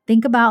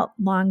Think about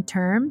long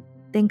term.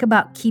 Think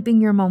about keeping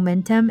your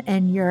momentum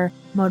and your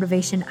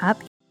motivation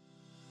up.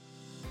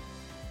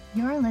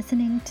 You're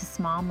listening to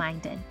Small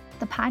Minded,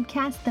 the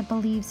podcast that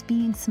believes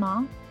being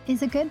small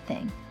is a good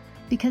thing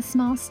because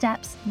small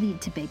steps lead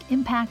to big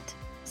impact,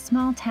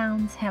 small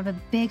towns have a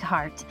big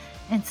heart,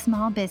 and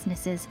small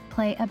businesses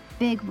play a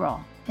big role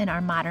in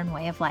our modern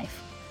way of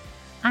life.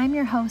 I'm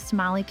your host,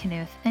 Molly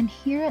Knuth, and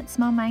here at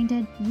Small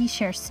Minded, we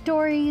share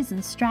stories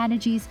and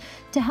strategies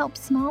to help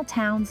small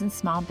towns and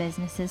small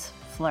businesses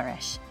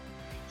flourish.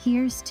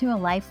 Here's to a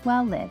life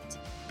well lived,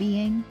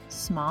 being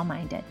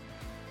small-minded.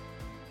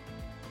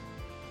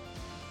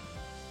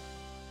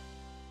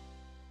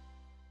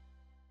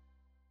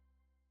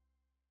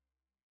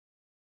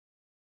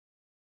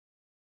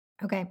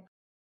 Okay.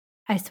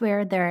 I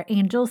swear there are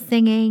angels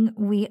singing.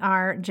 We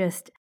are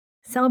just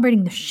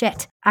celebrating the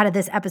shit out of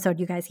this episode,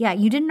 you guys. Yeah,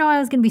 you didn't know I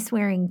was going to be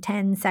swearing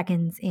 10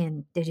 seconds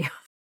in, did you?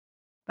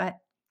 But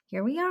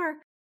here we are.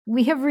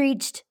 We have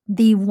reached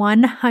the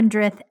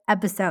 100th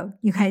episode,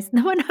 you guys.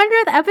 The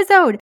 100th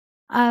episode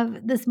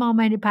of the Small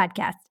Minded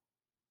Podcast.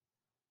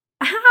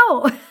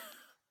 How?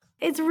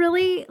 It's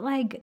really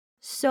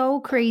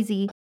so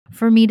crazy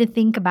for me to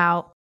think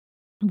about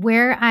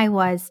where I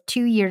was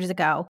 2 years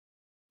ago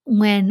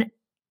when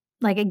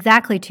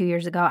exactly 2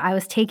 years ago, I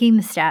was taking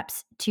the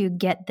steps to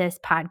get this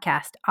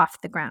podcast off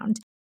the ground.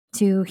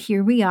 To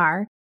here we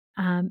are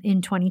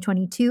in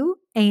 2022,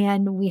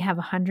 and we have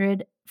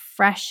 100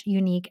 fresh,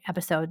 unique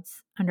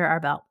episodes under our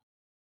belt.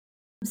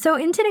 So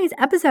in today's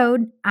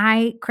episode,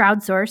 I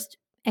crowdsourced,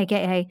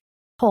 aka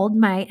polled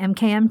my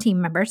MKM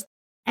team members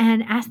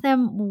and asked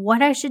them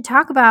what I should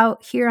talk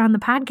about here on the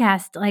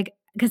podcast.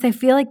 Because I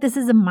feel like this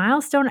is a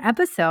milestone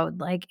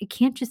episode. It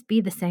can't just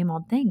be the same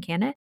old thing,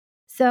 can it?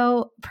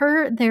 So,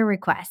 per their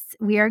requests,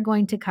 we are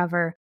going to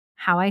cover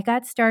how I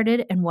got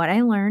started and what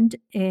I learned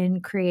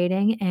in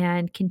creating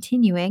and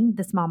continuing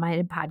the Small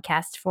Minded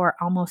Podcast for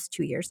almost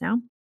 2 years now.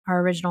 Our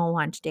original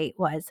launch date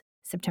was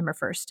September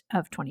 1st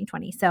of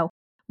 2020. So,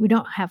 we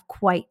don't have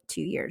quite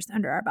 2 years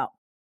under our belt.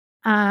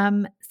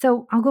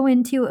 So, I'll go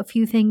into a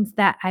few things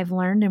that I've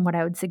learned and what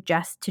I would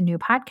suggest to new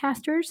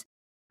podcasters.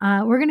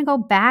 We're going to go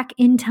back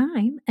in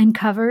time and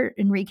cover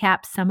and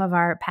recap some of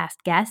our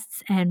past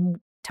guests and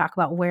talk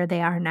about where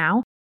they are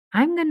now.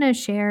 I'm going to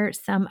share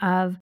some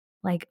of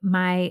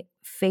my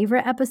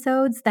favorite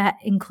episodes that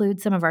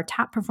include some of our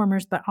top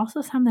performers, but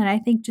also some that I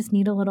think just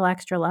need a little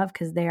extra love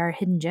because they are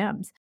hidden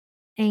gems.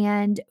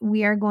 And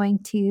we are going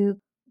to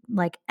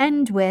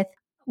end with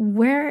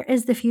where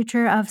is the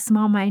future of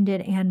Small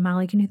Minded and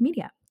Molly Knuth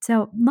Media.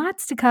 So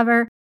lots to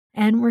cover,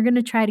 and we're going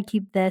to try to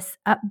keep this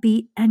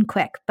upbeat and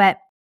quick, but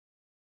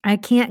I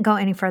can't go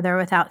any further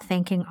without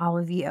thanking all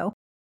of you,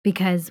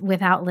 because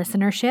without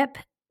listenership,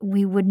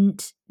 we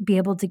wouldn't be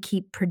able to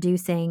keep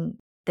producing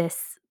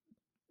this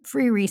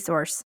free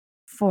resource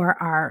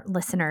for our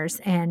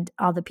listeners and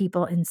all the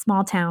people in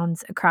small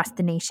towns across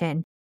the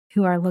nation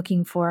who are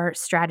looking for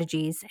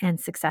strategies and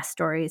success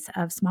stories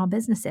of small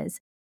businesses.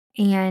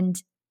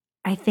 And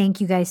I thank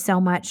you guys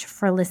so much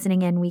for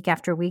listening in week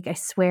after week. I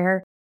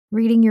swear,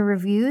 reading your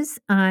reviews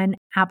on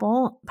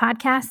Apple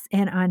Podcasts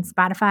and on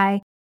Spotify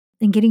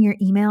and getting your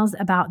emails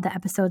about the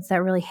episodes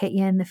that really hit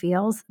you in the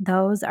feels,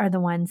 those are the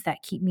ones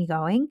that keep me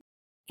going.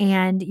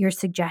 And your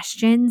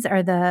suggestions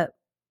are the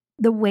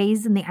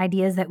ways and the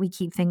ideas that we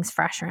keep things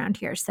fresh around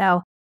here.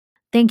 So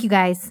thank you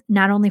guys,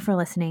 not only for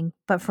listening,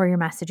 but for your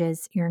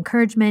messages, your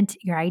encouragement,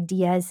 your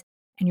ideas,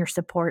 and your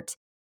support.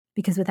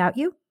 Because without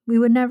you, we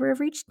would never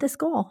have reached this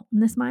goal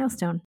and this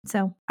milestone.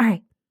 So, all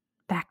right,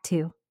 back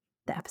to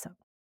the episode.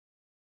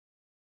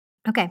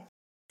 Okay,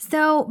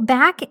 so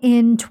back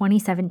in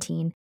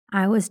 2017,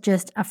 I was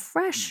just a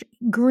fresh,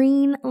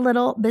 green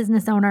little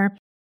business owner.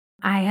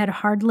 I had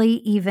hardly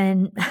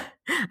even,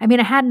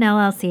 I had an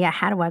LLC, I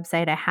had a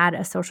website, I had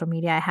a social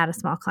media, I had a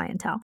small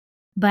clientele,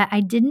 but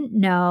I didn't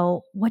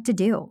know what to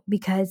do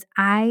because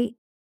I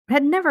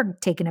had never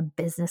taken a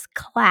business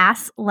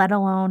class, let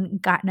alone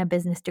gotten a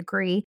business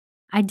degree.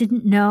 I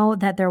didn't know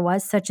that there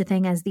was such a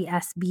thing as the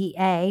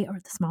SBA, or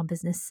the Small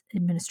Business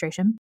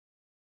Administration.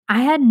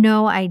 I had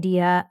no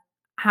idea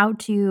how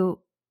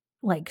to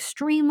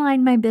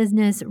streamline my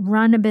business,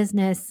 run a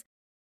business.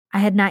 I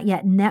had not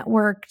yet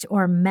networked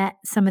or met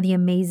some of the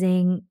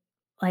amazing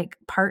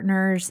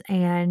partners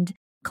and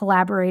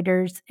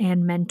collaborators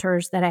and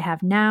mentors that I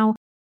have now.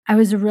 I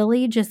was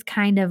really just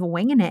kind of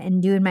winging it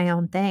and doing my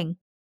own thing.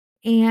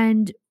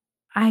 And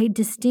I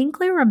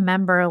distinctly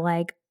remember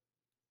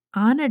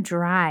on a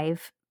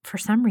drive for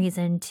some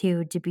reason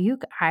to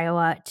Dubuque,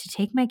 Iowa, to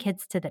take my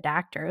kids to the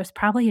doctor. It was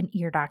probably an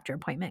ear doctor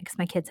appointment because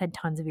my kids had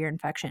tons of ear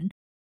infection.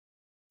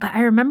 But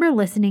I remember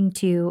listening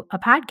to a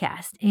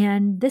podcast,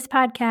 and this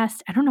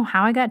podcast, I don't know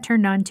how I got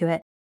turned on to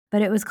it,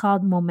 but it was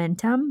called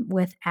Momentum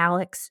with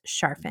Alex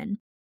Sharfin.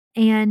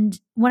 And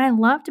what I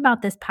loved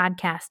about this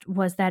podcast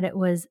was that it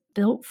was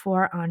built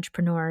for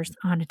entrepreneurs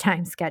on a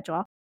time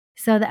schedule.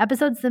 So the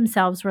episodes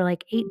themselves were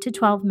 8 to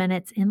 12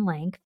 minutes in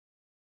length.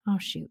 Oh,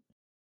 shoot.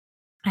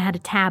 I had a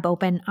tab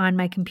open on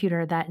my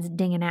computer that is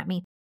dinging at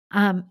me.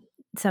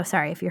 So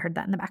sorry if you heard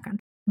that in the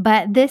background.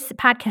 But this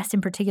podcast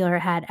in particular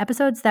had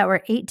episodes that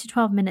were 8 to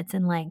 12 minutes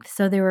in length.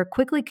 So they were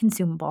quickly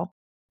consumable.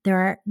 They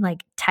were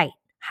like tight,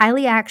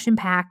 highly action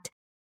packed.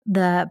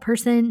 The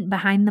person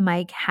behind the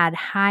mic had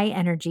high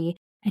energy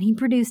and he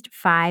produced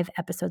 5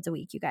 episodes a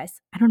week, you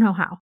guys. I don't know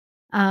how.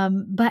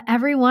 But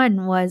every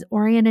one was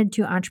oriented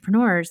to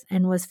entrepreneurs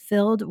and was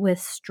filled with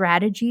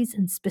strategies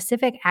and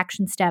specific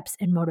action steps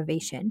and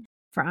motivation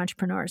for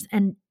entrepreneurs.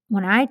 And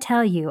when I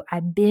tell you,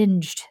 I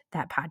binged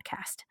that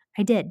podcast,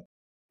 I did.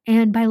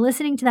 And by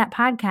listening to that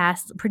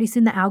podcast, pretty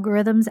soon the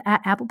algorithms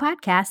at Apple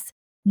Podcasts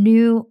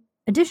knew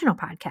additional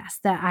podcasts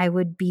that I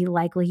would be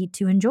likely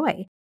to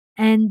enjoy.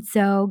 And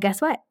so, guess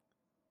what?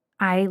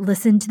 I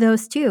listened to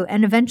those too.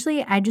 And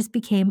eventually, I just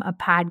became a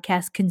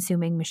podcast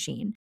consuming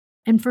machine.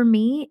 And for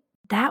me,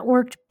 that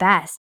worked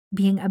best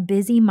being a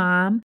busy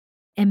mom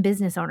and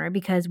business owner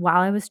because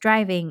while I was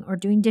driving or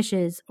doing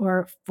dishes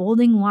or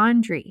folding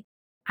laundry,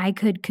 I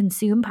could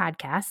consume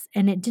podcasts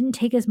and it didn't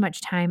take as much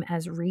time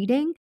as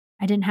reading.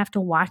 I didn't have to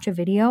watch a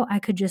video. I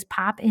could just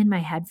pop in my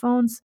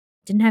headphones,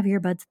 didn't have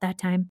earbuds at that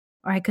time,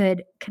 or I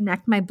could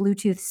connect my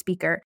Bluetooth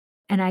speaker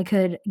and I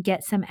could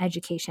get some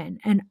education.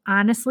 And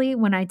honestly,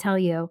 when I tell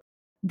you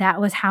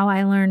that was how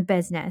I learned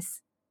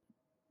business,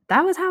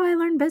 that was how I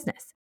learned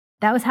business.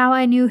 That was how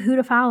I knew who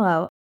to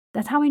follow.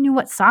 That's how I knew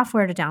what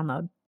software to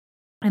download.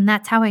 And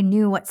that's how I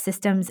knew what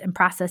systems and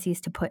processes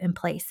to put in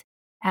place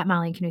at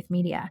Molly Knuth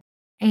Media.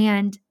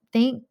 And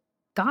thank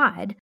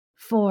God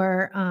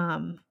for,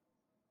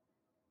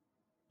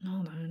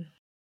 hold on.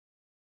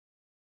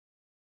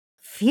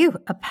 Phew,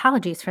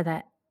 apologies for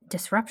that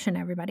disruption,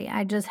 everybody.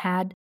 I just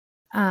had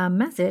a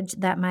message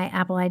that my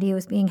Apple ID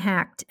was being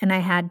hacked and I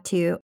had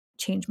to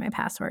change my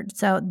password.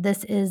 So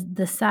this is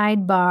the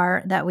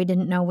sidebar that we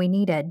didn't know we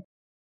needed.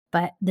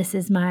 But this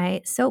is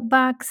my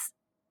soapbox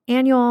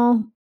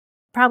annual,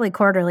 probably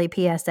quarterly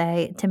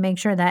PSA to make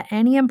sure that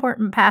any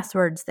important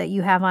passwords that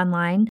you have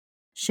online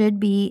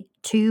should be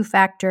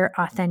 2-factor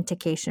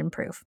authentication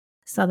proof.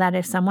 So that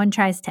if someone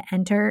tries to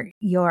enter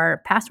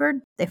your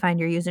password, they find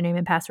your username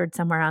and password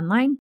somewhere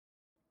online.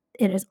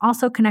 It is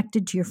also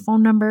connected to your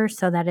phone number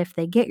so that if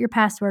they get your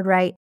password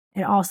right,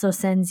 it also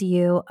sends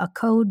you a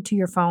code to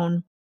your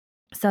phone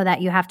so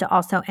that you have to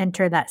also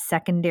enter that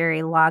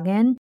secondary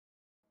login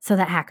so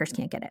that hackers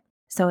can't get it.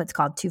 So it's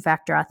called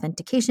 2-factor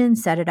authentication.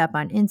 Set it up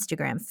on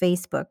Instagram,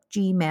 Facebook,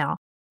 Gmail,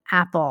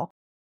 Apple,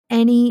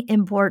 any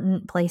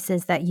important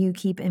places that you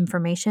keep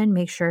information.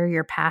 Make sure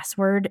your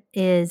password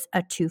is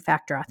a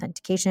 2-factor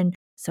authentication.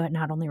 So it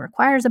not only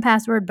requires a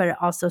password, but it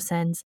also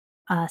sends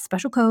a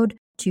special code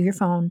to your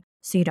phone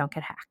so you don't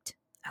get hacked.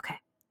 Okay,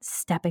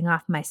 stepping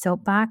off my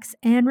soapbox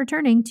and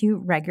returning to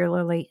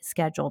regularly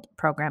scheduled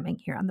programming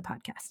here on the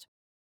podcast.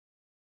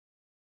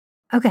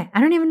 Okay, I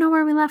don't even know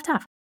where we left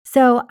off.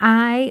 So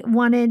I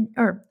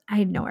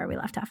know where we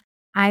left off.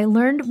 I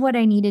learned what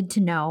I needed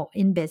to know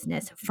in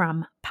business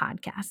from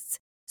podcasts.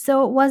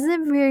 So it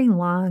wasn't very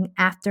long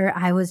after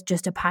I was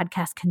just a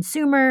podcast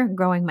consumer,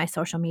 growing my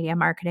social media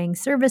marketing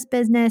service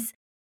business,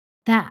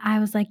 that I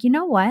was like, you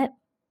know what?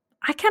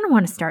 I kind of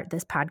want to start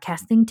this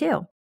podcast thing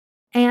too.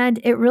 And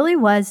it really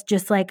was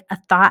just like a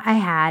thought I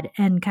had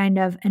and kind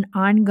of an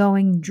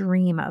ongoing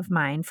dream of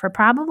mine for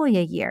probably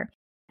a year.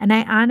 And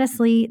I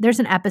honestly, there's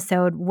an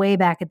episode way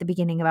back at the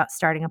beginning about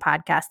starting a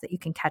podcast that you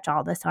can catch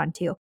all this on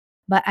too.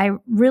 But I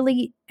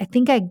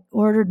think I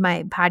ordered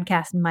my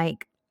podcast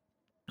mic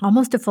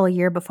almost a full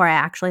year before I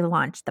actually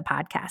launched the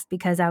podcast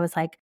because I was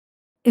like,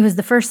 it was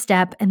the first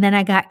step. And then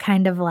I got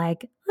kind of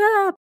like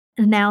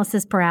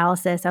analysis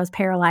paralysis. I was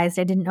paralyzed.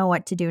 I didn't know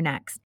what to do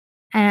next.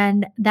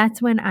 And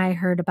that's when I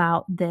heard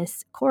about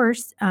this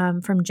course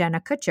from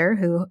Jenna Kutcher,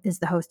 who is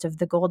the host of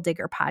the Gold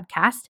Digger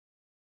podcast.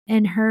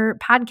 And her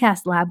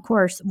podcast lab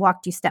course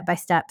walked you step by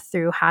step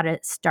through how to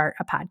start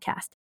a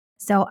podcast.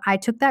 So I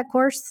took that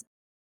course.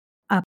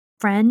 A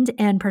friend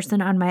and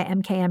person on my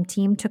MKM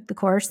team took the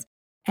course.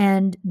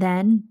 And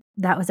then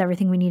that was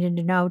everything we needed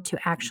to know to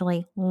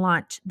actually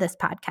launch this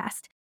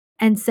podcast.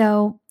 And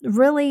so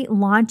really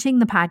launching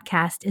the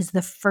podcast is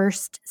the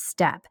first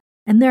step.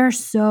 And there are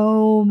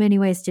so many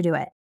ways to do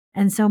it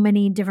and so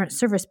many different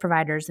service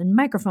providers and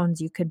microphones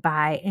you could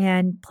buy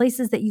and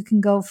places that you can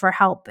go for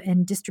help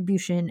and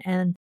distribution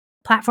and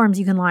platforms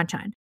you can launch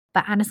on.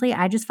 But honestly,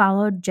 I just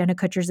followed Jenna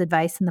Kutcher's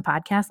advice in the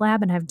podcast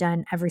lab and I've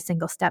done every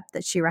single step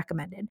that she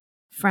recommended,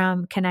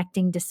 from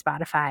connecting to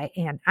Spotify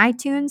and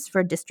iTunes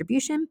for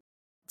distribution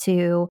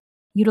to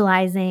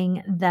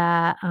utilizing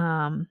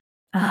the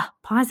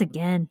pause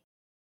again.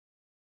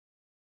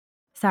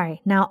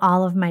 Sorry, now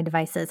all of my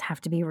devices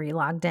have to be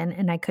relogged in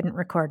and I couldn't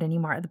record any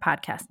more of the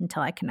podcast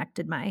until I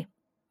connected my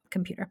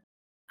computer.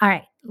 All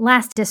right,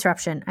 last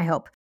disruption, I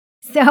hope.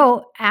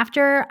 So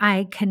after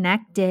I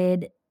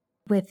connected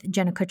with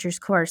Jenna Kutcher's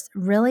course,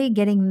 really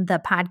getting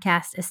the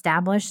podcast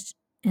established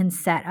and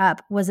set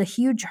up was a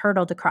huge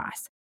hurdle to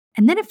cross.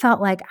 And then it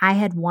felt like I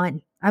had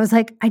won. I was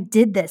like, I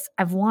did this.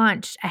 I've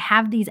launched. I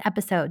have these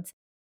episodes.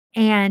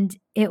 And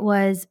it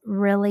was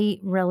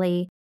really,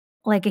 really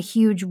like a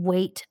huge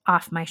weight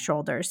off my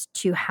shoulders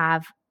to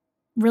have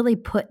really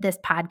put this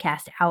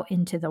podcast out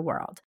into the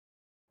world.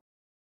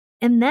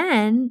 And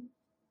then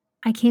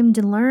I came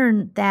to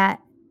learn that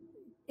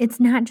it's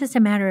not just a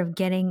matter of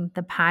getting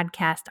the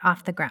podcast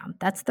off the ground.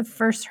 That's the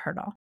first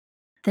hurdle.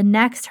 The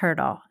next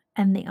hurdle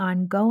and the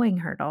ongoing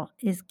hurdle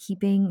is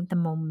keeping the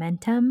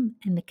momentum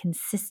and the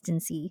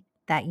consistency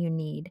that you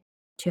need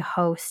to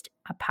host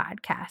a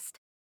podcast.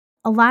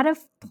 A lot of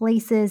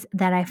places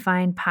that I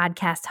find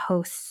podcast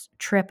hosts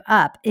trip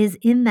up is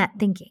in that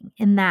thinking,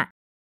 in that,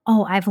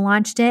 oh, I've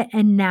launched it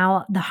and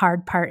now the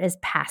hard part is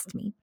past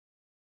me.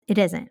 It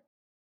isn't.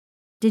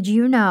 Did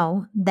you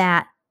know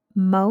that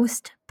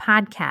most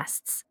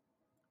podcasts,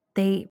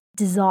 they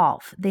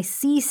dissolve, they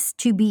cease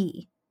to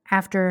be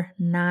after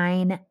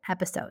 9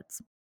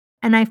 episodes?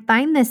 And I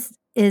find this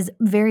is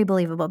very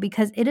believable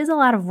because it is a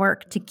lot of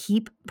work to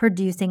keep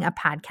producing a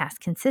podcast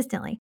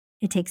consistently.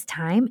 It takes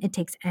time, it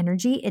takes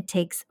energy, it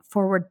takes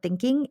forward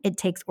thinking, it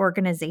takes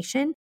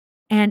organization.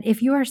 And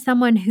if you are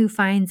someone who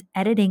finds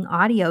editing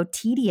audio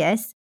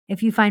tedious,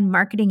 if you find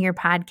marketing your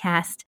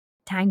podcast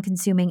time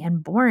consuming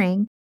and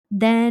boring,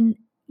 then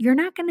you're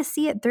not going to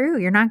see it through.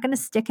 You're not going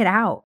to stick it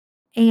out.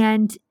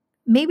 And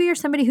maybe you're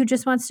somebody who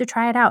just wants to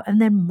try it out,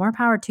 and then more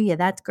power to you.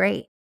 That's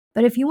great.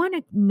 But if you want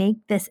to make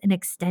this an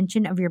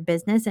extension of your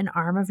business, an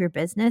arm of your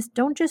business,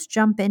 don't just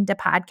jump into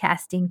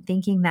podcasting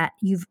thinking that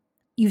you've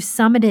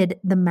summited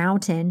the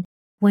mountain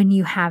when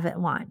you haven't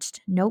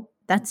launched. Nope,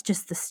 that's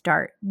just the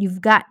start.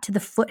 You've got to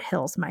the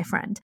foothills, my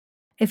friend.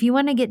 If you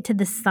want to get to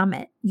the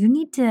summit, you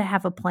need to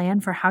have a plan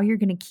for how you're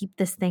going to keep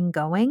this thing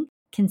going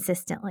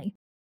consistently.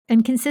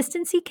 And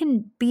consistency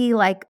can be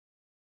like,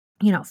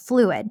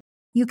 fluid.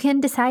 You can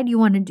decide you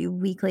want to do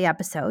weekly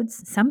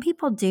episodes. Some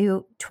people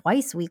do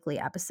twice weekly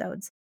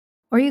episodes,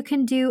 or you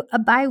can do a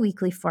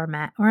bi-weekly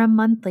format or a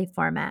monthly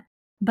format.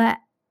 But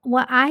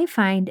what I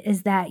find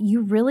is that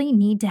you really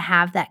need to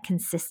have that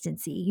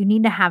consistency. You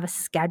need to have a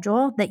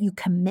schedule that you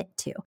commit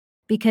to.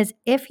 Because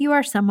if you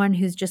are someone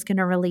who's just going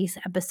to release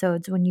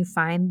episodes when you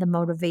find the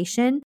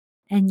motivation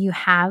and you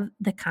have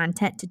the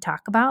content to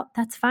talk about,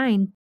 that's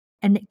fine.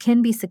 And it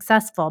can be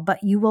successful,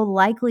 but you will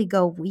likely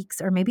go weeks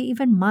or maybe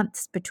even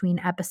months between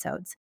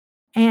episodes.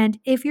 And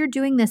if you're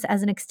doing this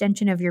as an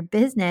extension of your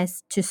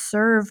business to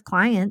serve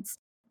clients,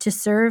 to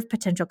serve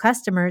potential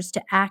customers,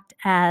 to act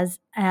as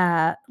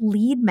a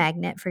lead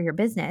magnet for your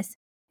business,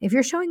 if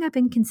you're showing up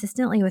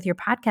inconsistently with your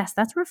podcast,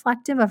 that's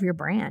reflective of your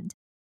brand.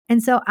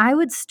 And so I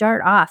would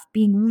start off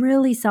being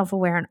really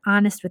self-aware and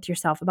honest with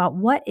yourself about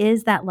what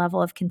is that level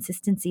of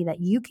consistency that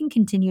you can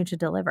continue to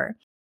deliver.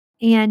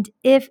 And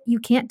if you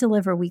can't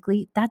deliver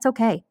weekly, that's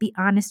okay. Be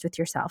honest with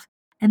yourself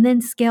and then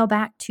scale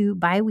back to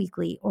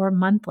bi-weekly or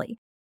monthly.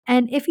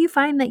 And if you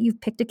find that you've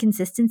picked a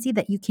consistency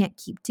that you can't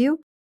keep to,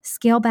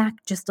 scale back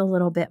just a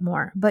little bit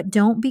more. But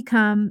don't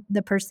become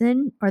the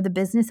person or the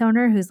business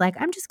owner who's like,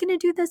 I'm just going to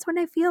do this when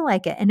I feel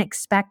like it and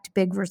expect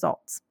big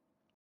results.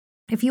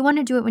 If you want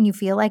to do it when you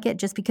feel like it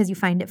just because you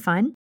find it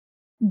fun,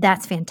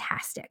 that's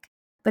fantastic.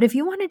 But if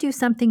you want to do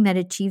something that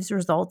achieves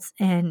results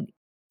and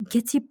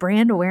gets you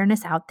brand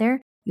awareness out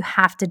there, you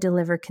have to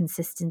deliver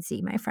consistency,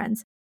 my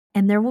friends.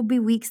 And there will be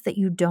weeks that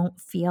you don't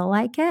feel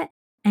like it.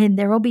 And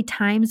there will be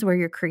times where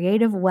your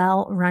creative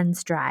well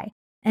runs dry.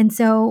 And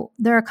so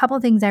there are a couple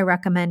of things I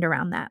recommend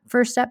around that.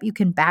 First up, you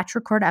can batch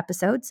record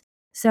episodes.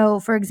 So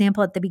for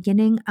example, at the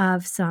beginning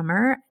of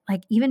summer,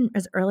 like even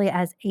as early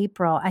as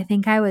April, I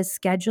think I was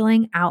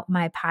scheduling out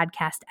my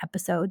podcast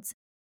episodes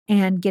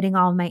and getting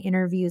all of my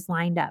interviews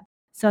lined up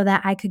so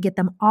that I could get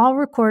them all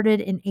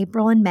recorded in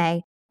April and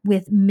May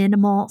with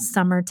minimal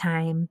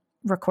summertime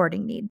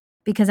recording need,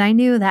 because I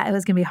knew that it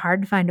was going to be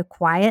hard to find a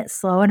quiet,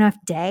 slow enough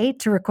day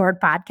to record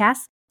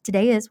podcasts.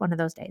 Today is one of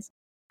those days.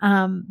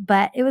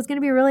 But it was going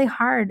to be really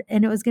hard,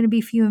 and it was going to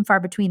be few and far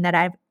between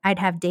that I'd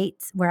have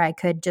dates where I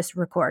could just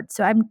record.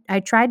 So I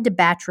tried to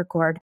batch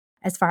record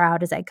as far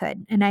out as I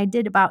could, and I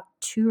did about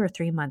 2 or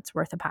 3 months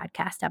worth of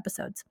podcast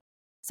episodes.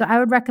 So I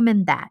would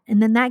recommend that.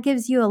 And then that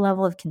gives you a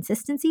level of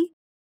consistency,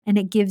 and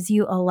it gives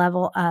you a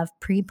level of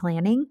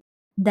pre-planning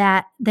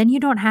that then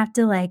you don't have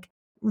to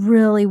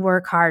really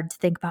work hard to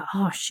think about,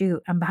 oh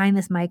shoot, I'm behind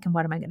this mic and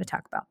what am I going to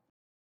talk about?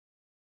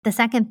 The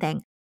second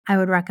thing I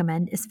would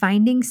recommend is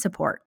finding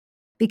support,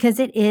 because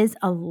it is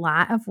a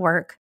lot of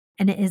work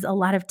and it is a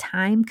lot of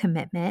time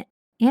commitment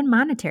and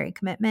monetary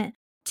commitment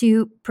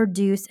to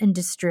produce and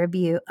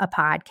distribute a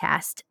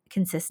podcast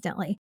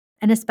consistently.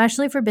 And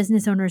especially for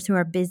business owners who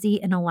are busy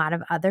in a lot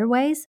of other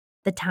ways,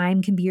 the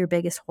time can be your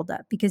biggest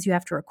holdup because you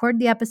have to record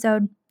the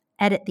episode,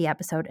 edit the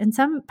episode. And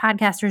some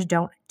podcasters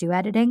don't do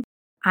editing.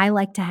 I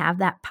like to have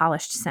that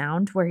polished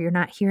sound where you're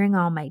not hearing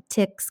all my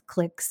ticks,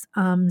 clicks,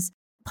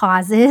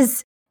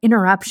 pauses,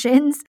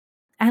 interruptions.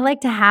 I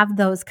like to have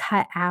those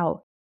cut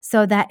out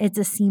so that it's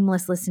a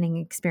seamless listening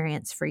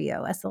experience for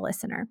you as the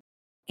listener.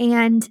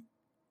 And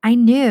I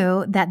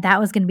knew that that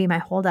was going to be my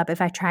holdup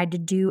if I tried to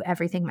do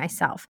everything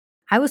myself.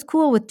 I was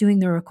cool with doing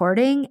the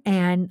recording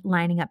and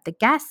lining up the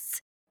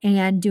guests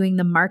and doing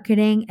the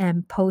marketing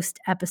and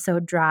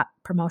post-episode drop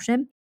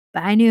promotion.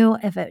 But I knew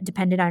if it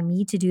depended on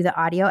me to do the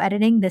audio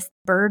editing, this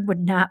bird would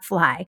not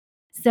fly.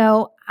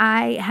 So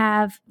I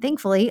have,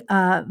 thankfully,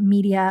 a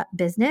media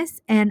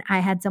business, and I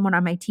had someone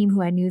on my team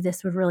who I knew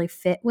this would really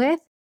fit with.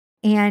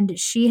 And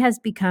she has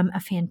become a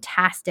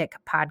fantastic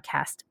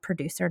podcast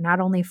producer, not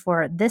only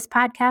for this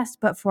podcast,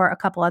 but for a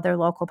couple other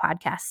local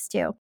podcasts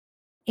too.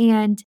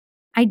 And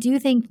I do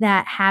think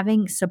that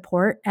having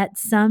support at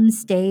some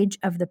stage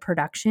of the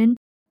production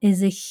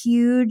is a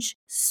huge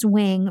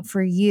swing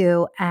for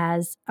you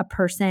as a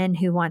person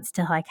who wants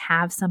to like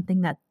have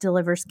something that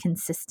delivers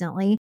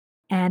consistently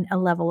and a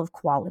level of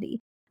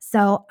quality.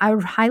 So I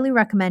would highly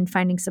recommend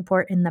finding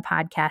support in the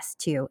podcast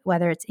too,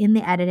 whether it's in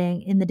the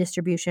editing, in the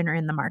distribution, or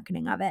in the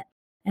marketing of it.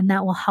 And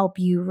that will help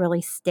you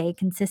really stay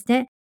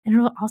consistent. And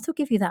it'll also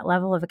give you that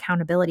level of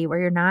accountability where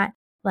you're not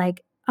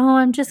like, oh,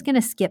 I'm just going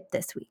to skip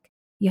this week.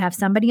 You have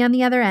somebody on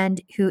the other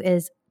end who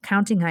is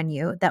counting on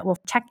you that will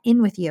check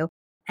in with you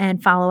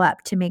and follow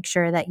up to make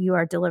sure that you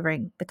are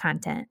delivering the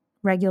content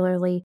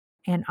regularly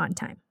and on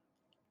time.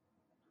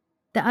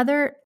 The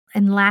other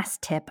and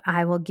last tip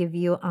I will give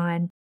you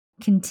on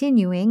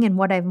continuing and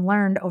what I've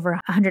learned over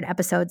 100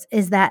 episodes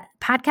is that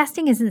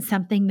podcasting isn't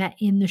something that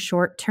in the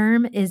short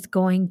term is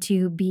going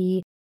to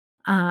be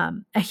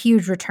a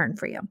huge return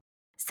for you.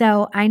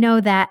 So I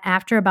know that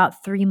after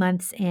about 3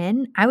 months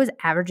in, I was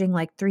averaging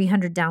like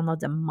 300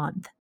 downloads a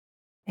month.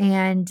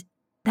 And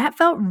that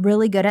felt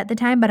really good at the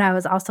time, but I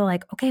was also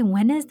like, okay,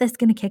 when is this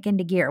going to kick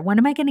into gear? When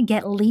am I going to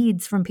get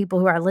leads from people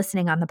who are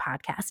listening on the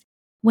podcast?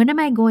 When am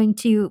I going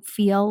to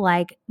feel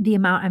like the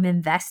amount I'm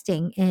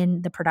investing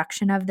in the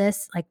production of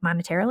this, like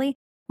monetarily,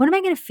 when am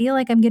I going to feel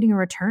like I'm getting a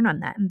return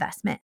on that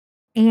investment?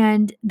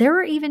 And there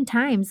were even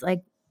times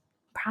like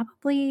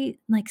probably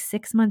like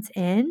 6 months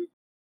in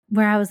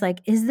where I was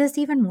like, is this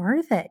even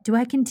worth it? Do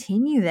I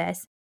continue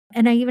this?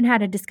 And I even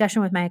had a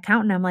discussion with my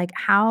accountant. I'm like,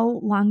 how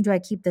long do I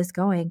keep this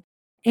going?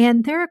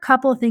 And there are a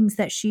couple of things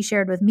that she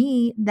shared with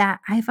me that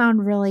I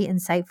found really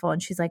insightful.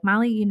 And she's like,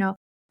 Molly,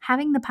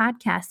 having the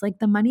podcast, like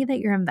the money that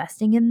you're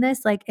investing in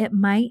this, like it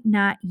might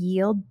not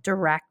yield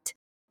direct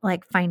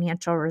like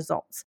financial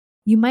results.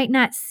 You might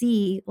not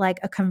see like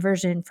a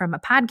conversion from a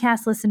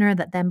podcast listener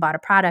that then bought a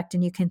product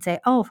and you can say,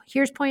 oh,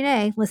 here's point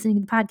A, listening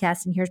to the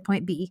podcast, and here's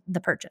point B, the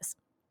purchase.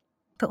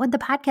 But what the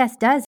podcast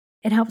does,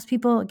 it helps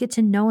people get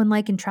to know and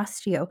like and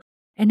trust you.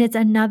 And it's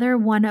another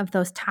one of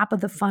those top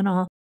of the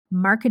funnel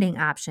marketing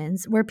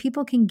options where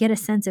people can get a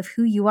sense of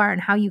who you are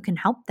and how you can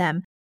help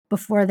them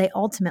before they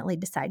ultimately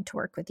decide to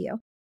work with you.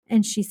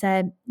 And she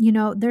said,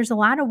 there's a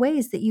lot of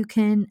ways that you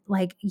can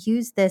like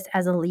use this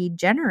as a lead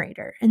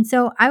generator. And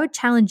so I would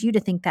challenge you to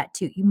think that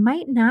too. You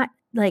might not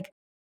like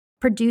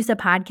produce a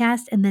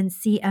podcast and then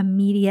see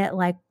immediate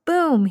like,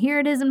 boom, here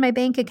it is in my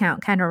bank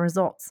account kind of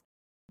results.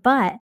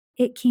 But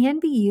it can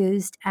be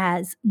used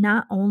as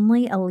not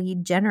only a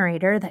lead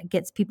generator that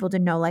gets people to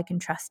know, like, and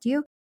trust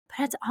you,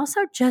 but it's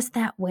also just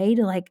that way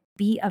to like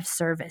be of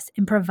service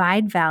and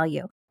provide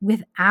value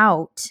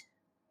without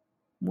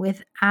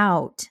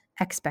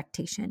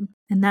expectation.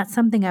 And that's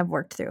something I've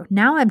worked through.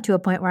 Now I'm to a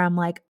point where I'm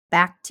like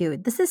back to,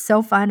 this is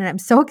so fun and I'm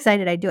so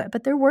excited I do it.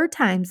 But there were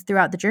times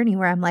throughout the journey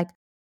where I'm like,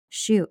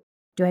 shoot,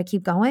 do I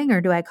keep going or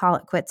do I call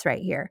it quits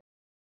right here?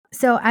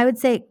 So I would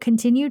say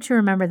continue to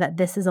remember that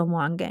this is a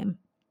long game.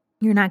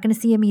 You're not going to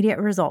see immediate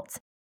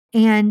results.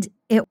 And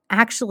it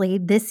actually,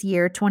 this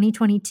year,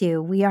 2022,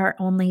 we are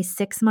only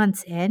 6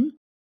 months in.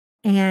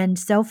 And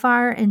so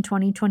far in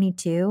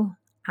 2022,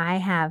 I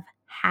have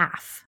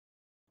half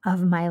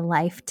of my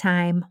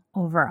lifetime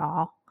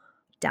overall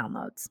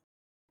downloads.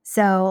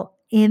 So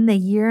in the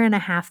year and a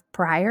half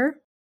prior,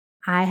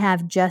 I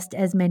have just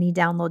as many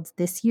downloads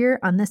this year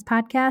on this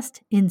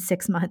podcast in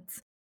 6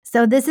 months.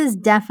 So this is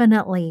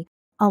definitely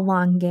a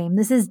long game.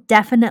 This is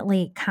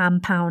definitely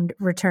compound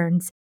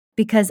returns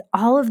because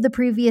all of the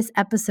previous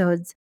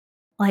episodes,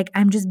 like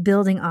I'm just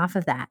building off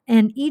of that.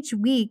 And each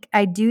week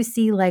I do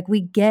see like we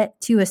get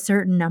to a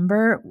certain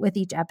number with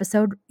each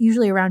episode,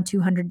 usually around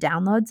 200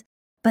 downloads.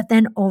 But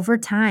then over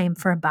time,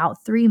 for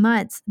about 3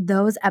 months,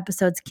 those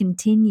episodes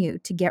continue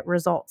to get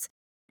results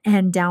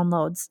and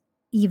downloads,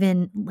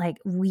 even like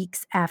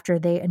weeks after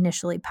they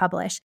initially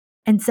publish.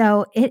 And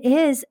so it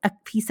is a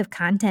piece of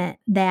content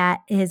that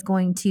is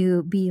going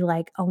to be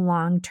like a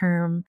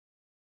long-term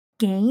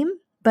game,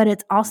 but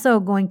it's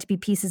also going to be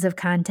pieces of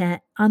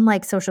content,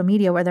 unlike social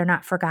media where they're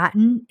not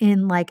forgotten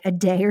in like a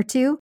day or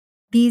two.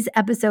 These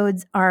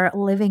episodes are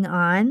living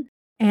on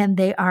and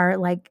they are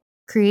like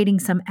creating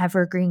some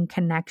evergreen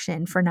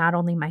connection for not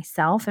only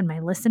myself and my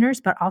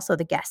listeners, but also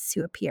the guests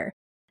who appear.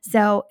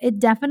 So it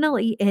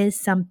definitely is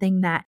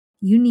something that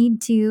you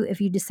need to, if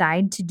you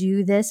decide to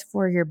do this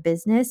for your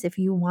business, if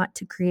you want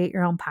to create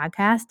your own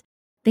podcast,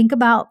 think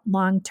about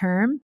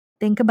long-term,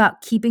 think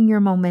about keeping your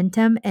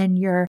momentum and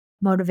your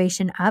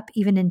motivation up,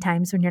 even in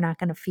times when you're not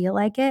going to feel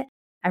like it.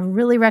 I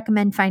really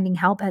recommend finding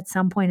help at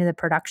some point in the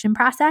production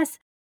process.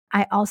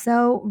 I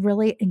also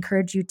really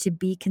encourage you to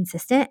be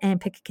consistent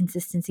and pick a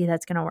consistency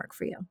that's going to work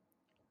for you.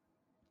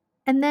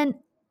 And then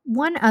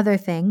one other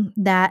thing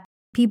that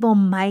people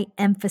might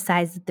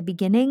emphasize at the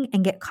beginning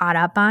and get caught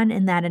up on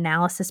in that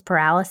analysis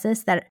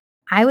paralysis that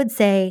I would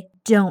say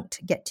don't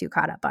get too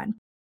caught up on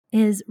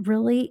is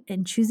really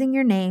in choosing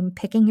your name,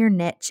 picking your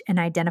niche, and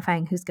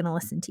identifying who's going to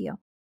listen to you.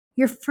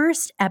 Your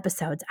first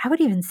episodes, I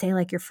would even say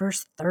like your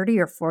first 30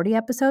 or 40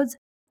 episodes,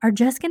 are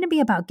just going to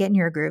be about getting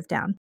your groove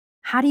down.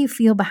 How do you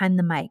feel behind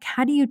the mic?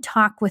 How do you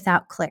talk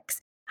without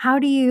clicks? How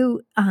do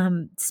you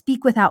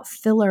speak without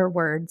filler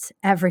words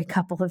every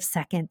couple of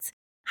seconds?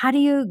 How do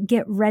you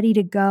get ready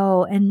to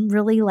go and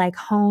really like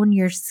hone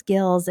your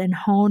skills and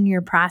hone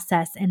your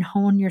process and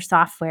hone your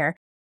software?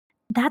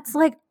 That's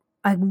like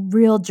a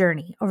real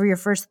journey over your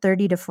first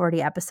 30 to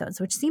 40 episodes,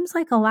 which seems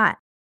like a lot.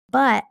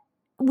 But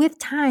with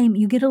time,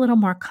 you get a little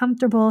more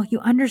comfortable. You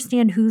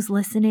understand who's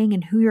listening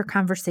and who your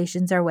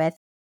conversations are with.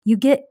 You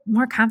get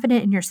more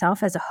confident in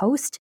yourself as a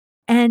host,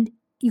 and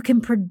you can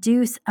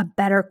produce a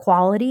better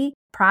quality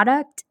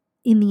product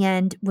in the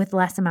end with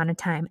less amount of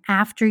time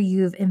after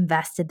you've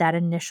invested that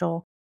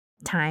initial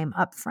time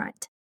up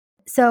front.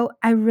 So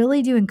I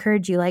really do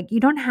encourage you, like,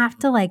 you don't have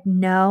to like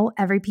know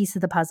every piece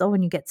of the puzzle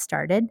when you get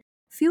started.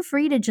 Feel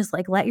free to just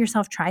like let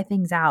yourself try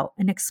things out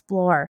and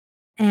explore.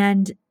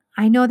 And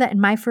I know that in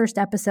my first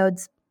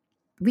episodes,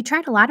 we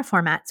tried a lot of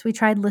formats. We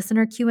tried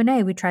listener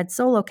Q&A, we tried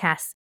solo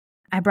casts.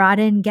 I brought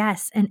in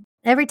guests, and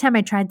every time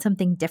I tried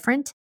something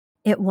different,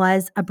 it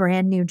was a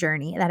brand new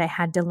journey that I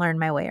had to learn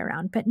my way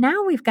around. But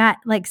now we've got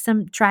like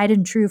some tried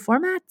and true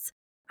formats.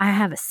 I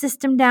have a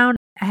system down.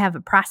 I have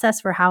a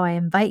process for how I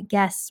invite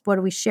guests. What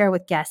do we share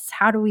with guests?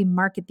 How do we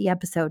market the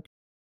episode?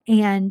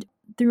 And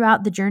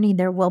throughout the journey,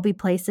 there will be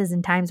places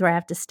and times where I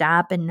have to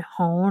stop and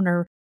hone,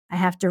 or I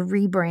have to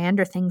rebrand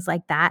or things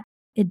like that.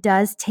 It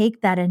does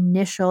take that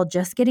initial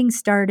just getting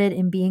started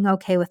and being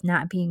okay with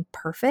not being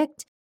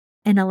perfect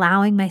and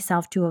allowing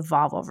myself to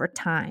evolve over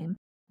time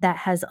that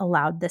has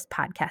allowed this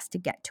podcast to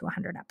get to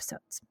 100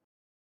 episodes.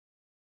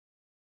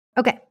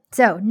 Okay,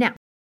 so now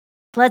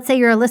let's say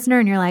you're a listener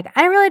and you're like,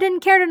 I really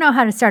didn't care to know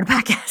how to start a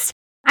podcast.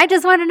 I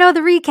just want to know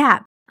the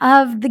recap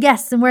of the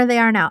guests and where they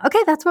are now.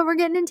 Okay, that's what we're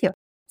getting into.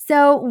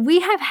 So we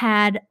have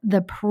had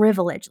the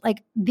privilege,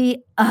 like the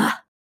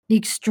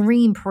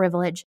extreme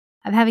privilege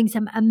of having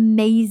some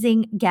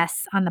amazing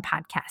guests on the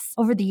podcast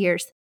over the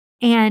years.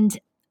 And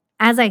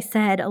as I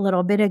said a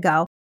little bit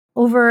ago,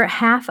 over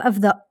half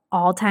of the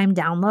all-time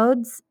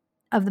downloads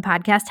of the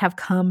podcast have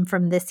come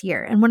from this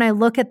year. And when I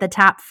look at the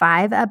top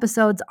 5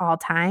 episodes all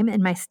time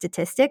in my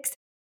statistics,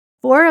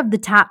 4 of the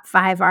top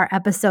 5 are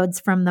episodes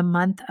from the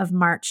month of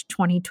March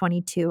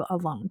 2022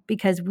 alone,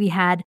 because we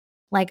had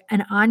like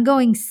an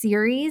ongoing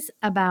series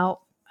about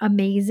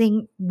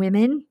amazing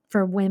women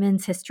for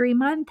Women's History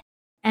Month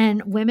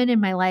and women in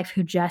my life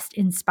who just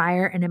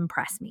inspire and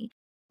impress me.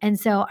 And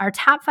so our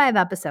top 5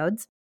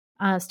 episodes,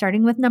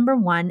 starting with number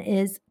 1,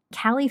 is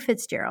Callie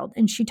Fitzgerald.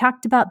 And she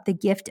talked about the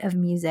gift of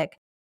music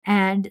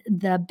and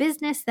the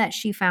business that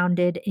she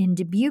founded in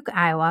Dubuque,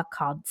 Iowa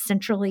called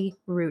Centrally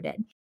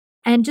Rooted.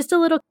 And just a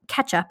little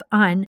catch up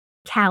on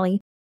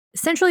Callie.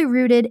 Centrally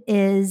Rooted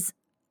is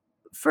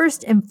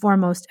first and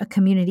foremost a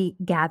community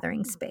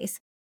gathering space.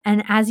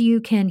 And as you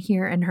can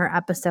hear in her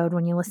episode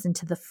when you listen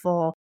to the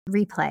full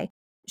replay,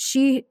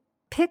 she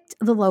picked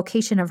the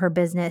location of her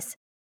business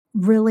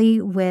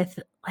really with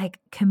like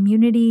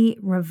community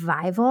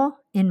revival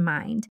in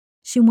mind.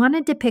 She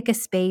wanted to pick a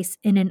space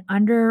in an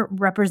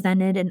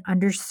underrepresented and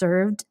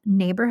underserved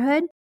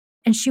neighborhood,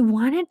 and she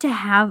wanted to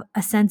have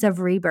a sense of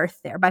rebirth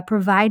there by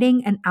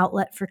providing an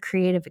outlet for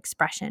creative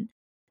expression.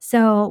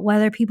 So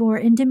whether people were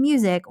into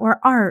music or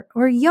art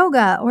or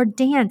yoga or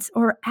dance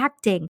or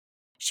acting,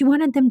 she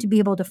wanted them to be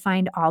able to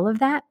find all of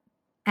that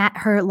at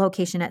her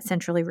location at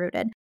Centrally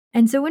Rooted.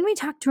 And so when we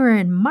talked to her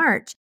in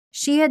March,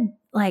 she had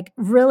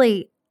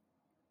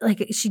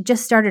she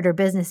just started her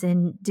business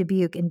in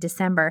Dubuque in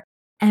December.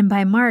 And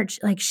by March,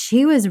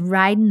 she was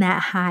riding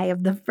that high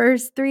of the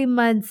first 3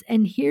 months.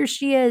 And here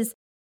she is.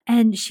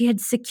 And she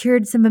had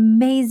secured some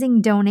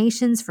amazing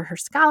donations for her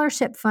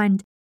scholarship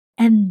fund.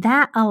 And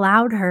that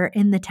allowed her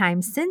in the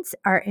time since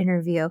our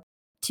interview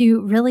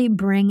to really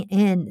bring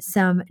in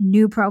some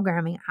new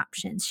programming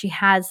options. She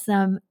has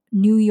some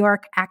New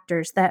York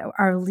actors that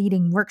are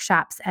leading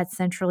workshops at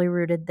Centrally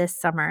Rooted this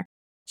summer.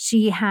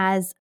 She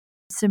has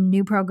some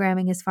new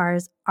programming as far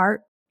as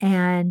art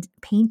and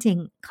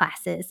painting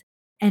classes.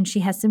 And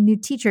she has some new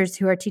teachers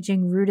who are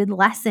teaching rooted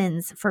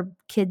lessons for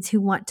kids who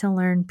want to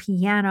learn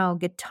piano,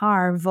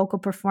 guitar, vocal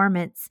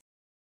performance.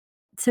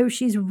 So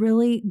she's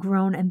really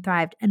grown and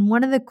thrived. And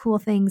one of the cool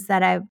things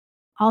that I've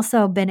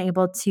also been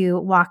able to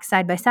walk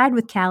side by side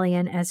with Callie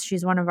in, as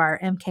she's one of our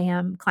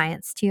MKM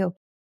clients too,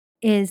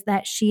 is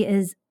that she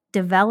is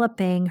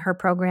developing her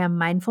program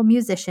Mindful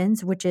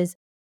Musicians, which is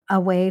a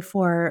way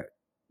for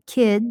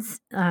kids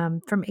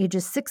from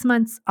ages 6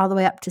 months all the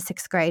way up to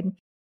 6th grade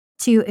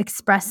to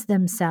express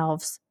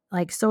themselves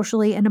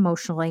socially and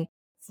emotionally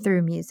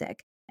through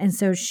music. And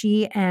so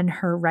she and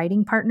her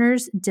writing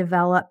partners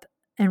develop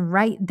and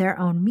write their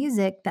own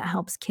music that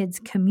helps kids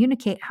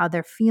communicate how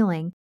they're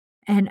feeling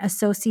and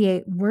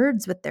associate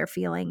words with their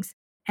feelings.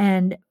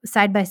 And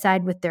side by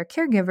side with their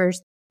caregivers,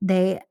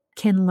 they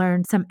can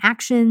learn some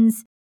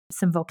actions,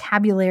 some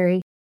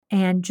vocabulary,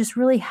 and just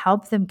really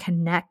help them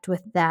connect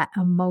with that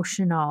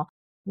emotional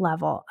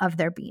level of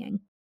their being.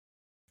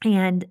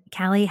 And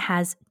Callie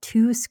has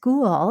 2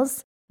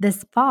 schools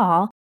this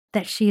fall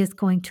that she is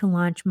going to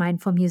launch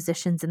Mindful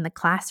Musicians in the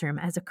Classroom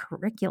as a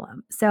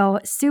curriculum. So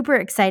super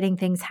exciting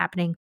things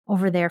happening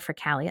over there for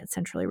Callie at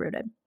Centrally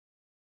Rooted.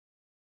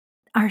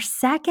 Our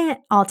second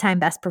all-time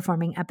best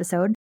performing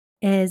episode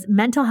is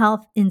Mental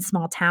Health in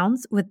Small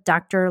Towns with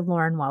Dr.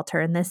 Lauren Welter.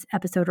 And this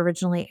episode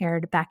originally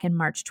aired back in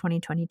March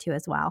 2022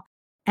 as well.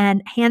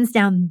 And hands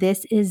down,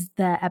 this is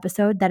the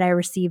episode that I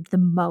received the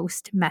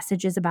most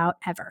messages about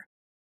ever.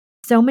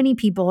 So many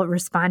people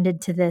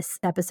responded to this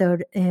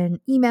episode in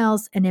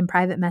emails and in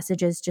private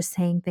messages, just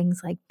saying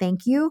things like,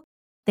 thank you.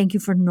 Thank you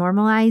for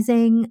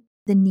normalizing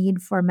the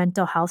need for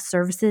mental health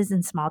services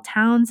in small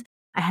towns.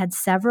 I had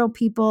several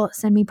people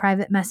send me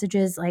private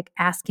messages like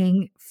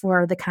asking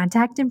for the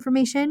contact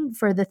information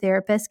for the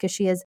therapist, because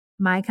she is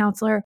my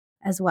counselor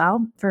as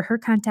well, for her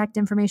contact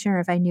information,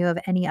 or if I knew of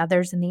any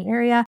others in the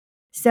area.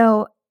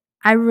 So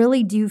I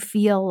really do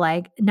feel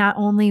like not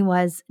only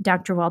was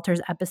Dr.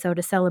 Welter's episode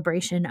a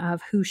celebration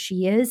of who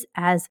she is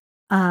as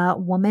a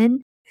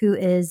woman who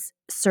is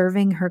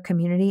serving her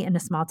community in a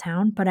small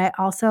town, but I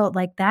also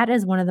like that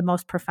is one of the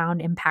most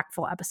profound,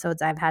 impactful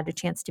episodes I've had a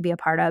chance to be a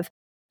part of,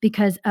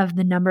 because of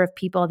the number of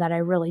people that I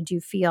really do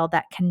feel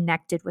that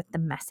connected with the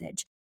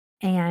message.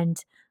 And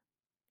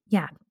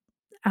yeah,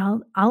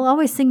 I'll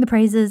always sing the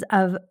praises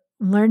of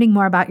learning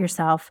more about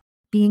yourself,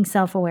 being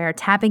self-aware,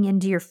 tapping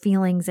into your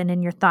feelings and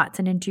in your thoughts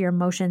and into your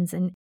emotions.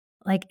 And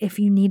like, if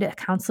you need a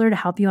counselor to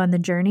help you on the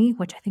journey,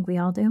 which I think we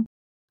all do,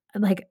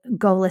 like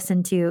go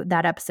listen to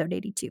that episode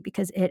 82,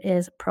 because it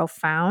is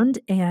profound.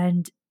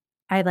 And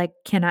I like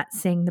cannot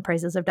sing the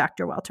praises of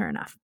Dr. Welter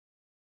enough.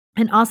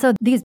 And also,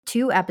 these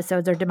 2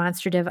 episodes are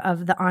demonstrative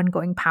of the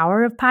ongoing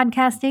power of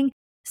podcasting.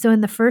 So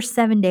in the first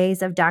 7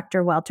 days of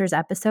Dr. Welter's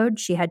episode,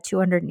 she had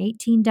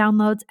 218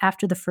 downloads.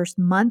 After the first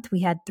month,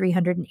 we had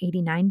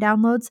 389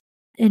 downloads.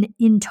 And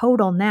in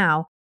total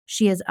now,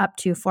 she is up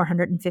to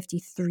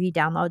 453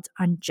 downloads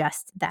on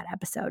just that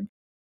episode.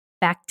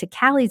 Back to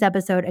Callie's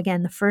episode,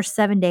 again, the first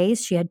 7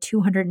 days, she had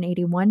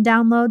 281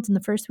 downloads in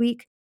the first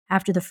week.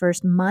 After the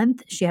first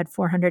month, she had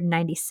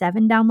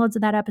 497 downloads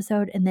of that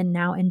episode. And then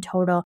now in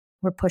total,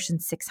 we're pushing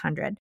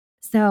 600.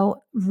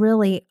 So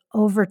really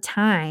over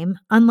time,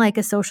 unlike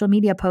a social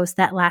media post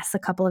that lasts a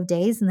couple of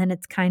days and then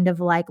it's kind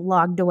of like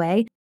logged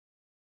away,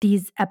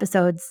 these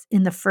episodes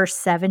in the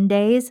first 7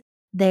 days,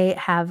 they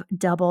have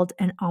doubled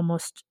and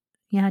almost,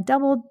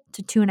 doubled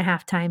to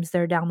 2.5 times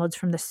their downloads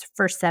from the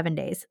first 7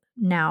 days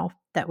now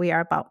that we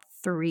are about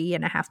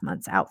 3.5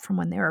 months out from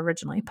when they were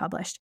originally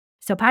published.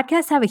 So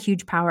podcasts have a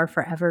huge power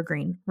for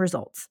evergreen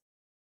results.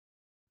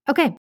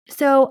 Okay,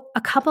 so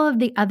a couple of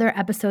the other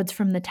episodes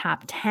from the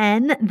top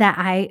 10 that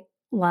I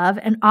love,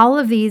 and all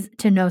of these,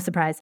 to no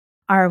surprise,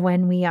 are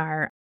when we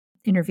are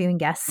interviewing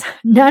guests.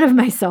 None of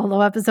my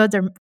solo episodes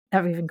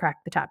have even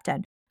cracked the top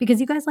 10,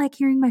 because you guys like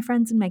hearing my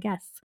friends and my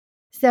guests.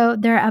 So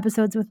there are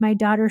episodes with my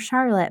daughter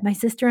Charlotte, my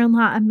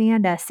sister-in-law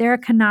Amanda, Sarah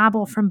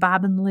Knobel from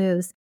Bob and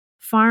Lou's,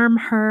 Farm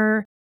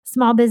Her,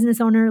 small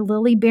business owner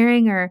Lily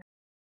Beringer,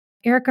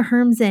 Erica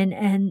Hermsen,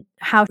 and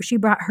how she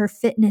brought her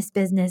fitness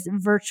business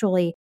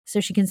virtually so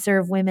she can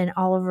serve women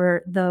all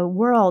over the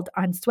world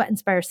on Sweat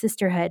Inspire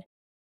Sisterhood.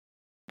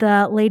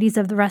 The ladies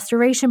of the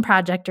Restoration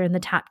Project are in the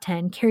top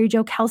 10. Carrie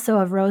Jo Kelso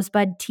of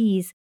Rosebud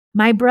Teas.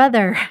 My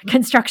brother,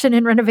 construction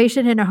and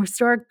renovation in a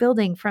historic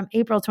building from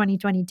April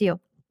 2022.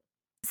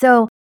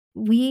 So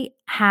we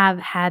have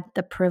had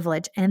the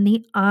privilege and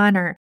the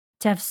honor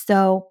to have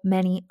so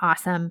many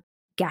awesome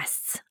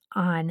guests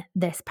on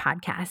this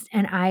podcast.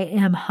 And I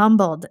am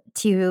humbled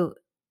to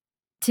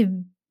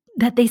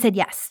that they said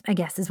yes, I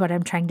guess is what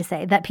I'm trying to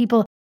say, that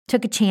people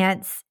took a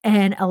chance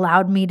and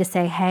allowed me to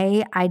say,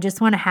 hey, I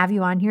just want to have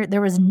you on here.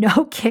 There was no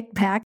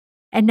kickback.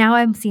 And now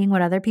I'm seeing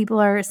what other people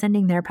are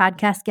sending their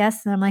podcast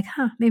guests. And I'm like,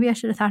 maybe I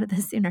should have thought of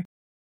this sooner.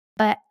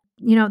 But,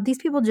 these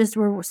people just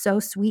were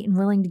so sweet and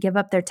willing to give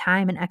up their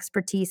time and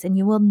expertise. And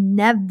you will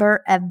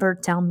never, ever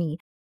tell me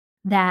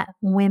that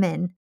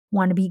women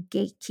want to be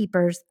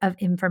gatekeepers of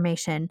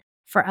information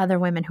for other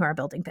women who are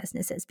building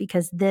businesses,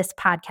 because this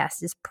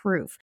podcast is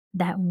proof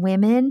that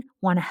women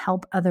want to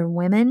help other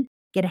women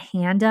get a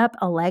hand up,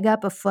 a leg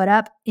up, a foot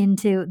up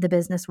into the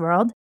business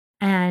world.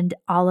 And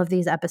all of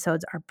these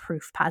episodes are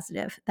proof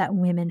positive that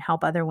women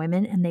help other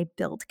women and they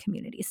build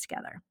communities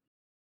together.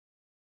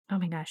 Oh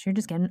my gosh, you're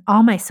just getting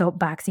all my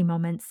soapboxy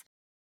moments.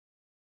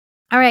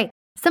 All right,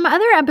 some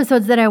other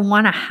episodes that I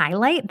want to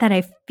highlight that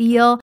I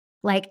feel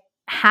like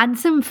had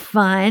some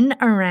fun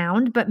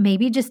around, but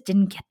maybe just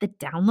didn't get the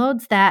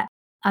downloads that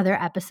other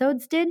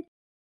episodes did.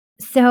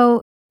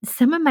 So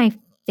some of my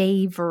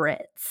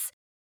favorites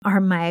are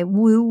my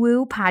Woo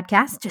Woo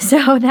podcast.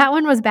 So that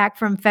one was back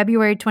from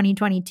February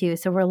 2022.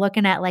 So we're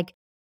looking at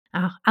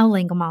I'll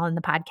link them all in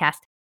the podcast.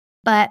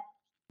 But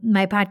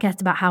my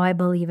podcast about how I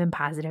believe in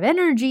positive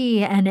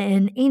energy and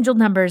in angel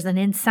numbers and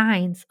in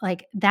signs,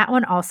 like that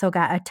one also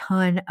got a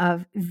ton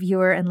of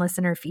viewer and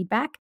listener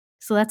feedback.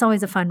 So that's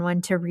always a fun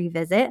one to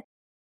revisit.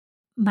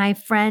 My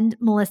friend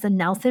Melissa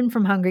Nelson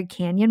from Hungry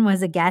Canyon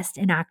was a guest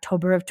in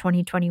October of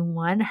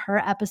 2021. Her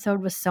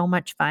episode was so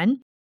much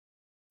fun.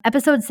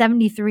 Episode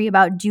 73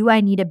 about do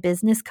I need a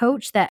business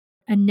coach, that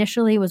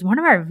initially was one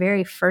of our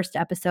very first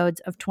episodes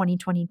of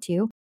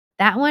 2022.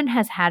 That one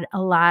has had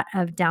a lot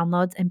of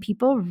downloads and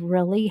people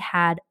really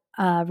had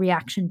a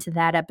reaction to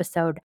that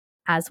episode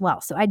as well.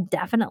 So I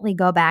definitely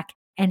go back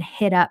and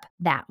hit up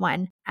that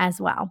one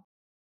as well.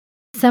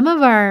 Some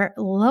of our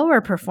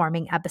lower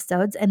performing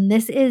episodes, and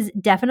this is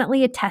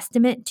definitely a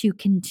testament to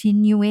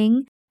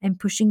continuing and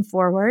pushing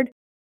forward,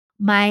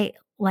 my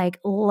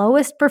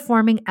lowest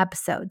performing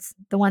episodes,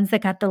 the ones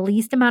that got the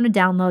least amount of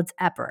downloads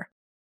ever,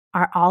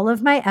 are all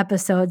of my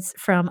episodes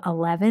from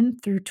 11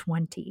 through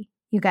 20.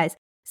 You guys,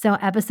 so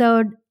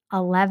episode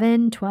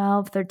 11,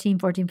 12, 13,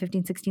 14,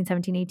 15, 16,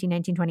 17, 18,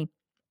 19, 20.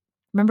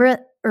 Remember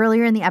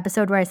earlier in the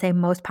episode where I say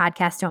most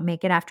podcasts don't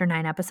make it after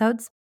 9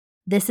 episodes?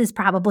 This is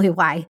probably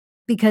why.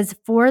 Because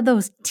for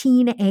those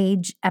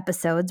teenage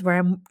episodes where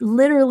I'm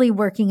literally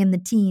working in the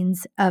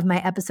teens of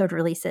my episode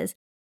releases,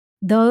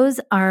 those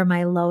are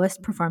my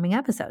lowest performing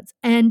episodes.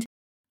 And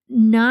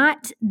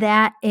not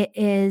that it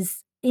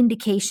is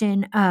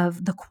indication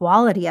of the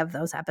quality of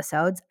those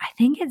episodes. I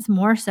think it's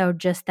more so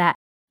just that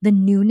the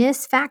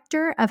newness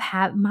factor of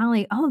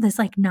Molly, this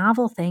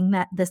novel thing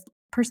that this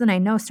person I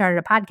know started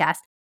a podcast,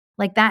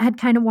 that had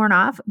kind of worn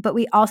off, but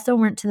we also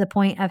weren't to the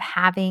point of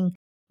having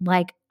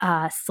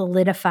a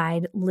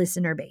solidified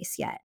listener base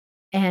yet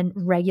and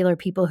regular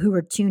people who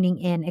were tuning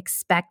in,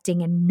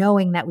 expecting and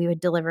knowing that we would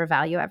deliver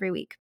value every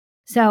week.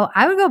 So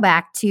I would go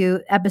back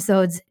to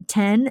episodes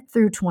 10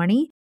 through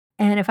 20.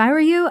 And if I were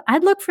you,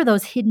 I'd look for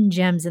those hidden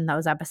gems in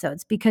those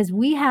episodes, because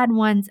we had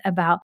ones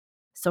about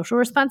social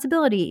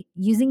responsibility,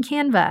 using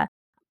Canva,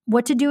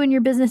 what to do in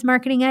your business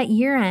marketing at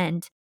year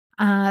end,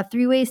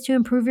 3 ways to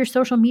improve your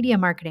social media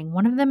marketing.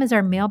 One of them is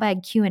our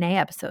mailbag Q&A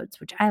episodes,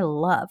 which I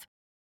love.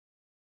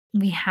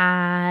 We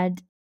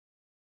had,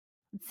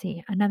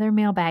 another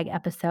mailbag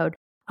episode.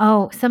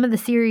 Some of the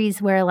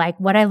series where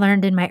what I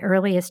learned in my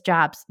earliest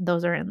jobs,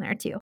 those are in there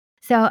too.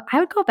 So I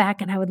would go back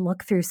and I would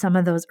look through some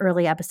of those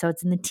early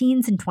episodes in the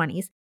teens and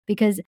 20s,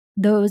 because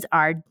those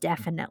are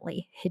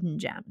definitely hidden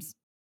gems.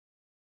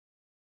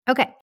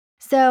 Okay,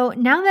 so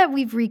now that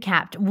we've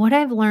recapped what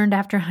I've learned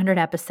after 100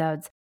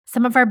 episodes,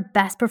 some of our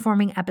best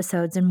performing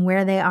episodes and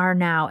where they are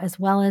now, as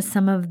well as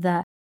some of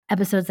the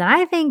episodes that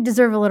I think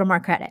deserve a little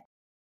more credit,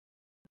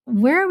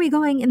 where are we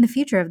going in the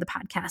future of the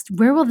podcast?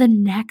 Where will the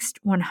next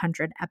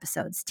 100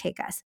 episodes take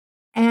us?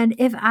 And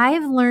if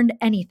I've learned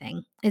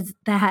anything, is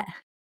that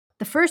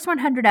the first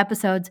 100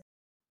 episodes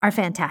are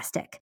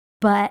fantastic,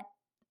 but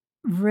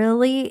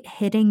really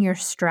hitting your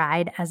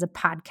stride as a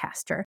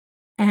podcaster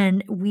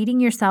and weeding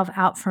yourself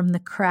out from the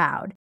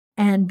crowd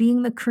and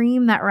being the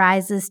cream that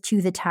rises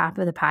to the top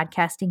of the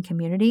podcasting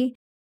community,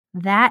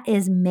 that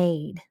is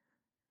made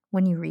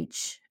when you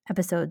reach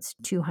episodes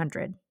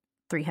 200,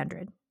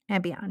 300,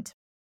 and beyond,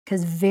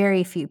 because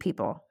very few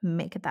people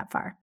make it that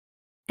far.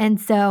 And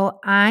so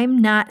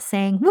I'm not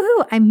saying,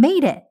 woohoo, I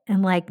made it,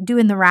 and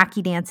doing the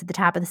Rocky dance at the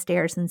top of the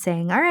stairs and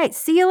saying, all right,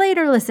 see you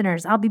later,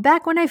 listeners. I'll be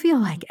back when I feel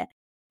like it.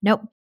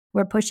 Nope,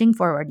 we're pushing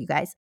forward, you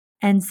guys.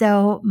 And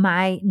so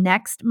my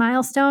next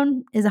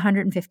milestone is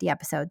 150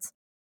 episodes.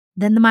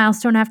 Then the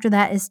milestone after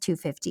that is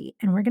 250,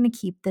 and we're going to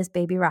keep this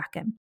baby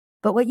rocking.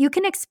 But what you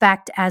can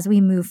expect as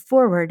we move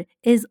forward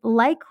is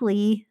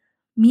likely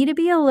me to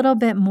be a little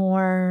bit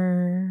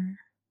more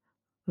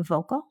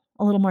vocal,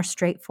 a little more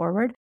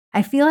straightforward.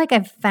 I feel like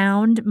I've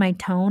found my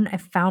tone,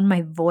 I've found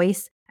my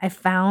voice, I've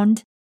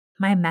found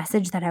my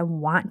message that I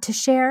want to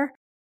share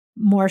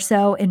more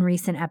so in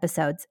recent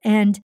episodes.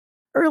 And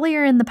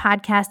earlier in the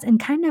podcast, and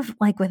kind of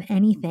with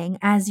anything,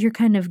 as you're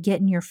kind of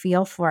getting your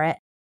feel for it,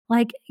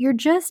 you're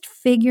just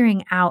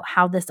figuring out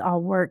how this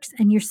all works,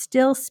 and you're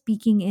still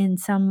speaking in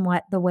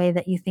somewhat the way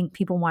that you think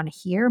people want to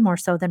hear more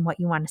so than what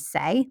you want to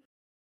say.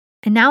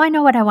 And now I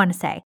know what I want to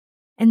say.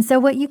 And so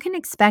what you can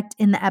expect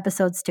in the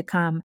episodes to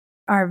come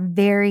are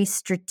very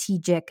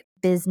strategic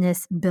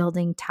business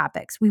building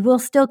topics. We will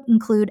still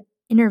include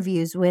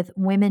interviews with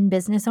women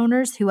business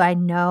owners who I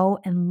know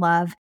and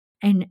love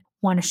and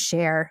want to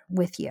share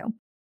with you.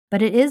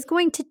 But it is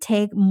going to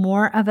take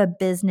more of a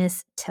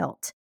business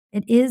tilt.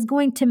 It is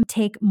going to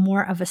take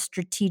more of a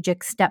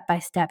strategic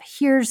step-by-step.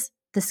 Here's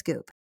the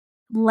scoop.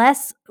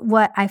 Less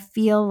what I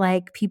feel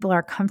like people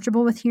are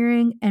comfortable with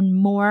hearing and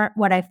more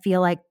what I feel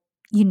like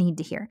you need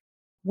to hear.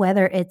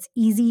 Whether it's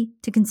easy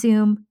to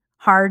consume,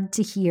 hard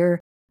to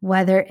hear,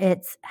 whether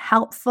it's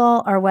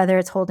helpful, or whether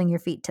it's holding your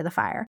feet to the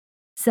fire.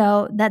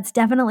 So that's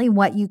definitely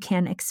what you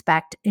can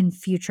expect in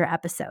future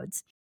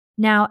episodes.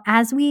 Now,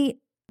 as we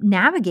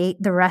navigate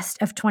the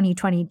rest of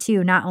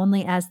 2022, not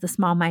only as the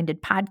Small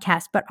Minded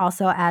podcast, but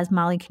also as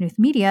Molly Knuth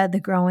Media, the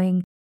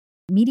growing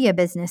media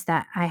business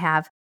that I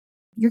have,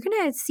 you're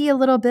going to see a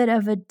little bit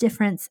of a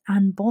difference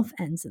on both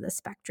ends of the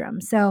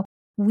spectrum. So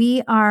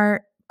we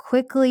are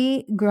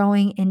quickly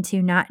growing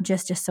into not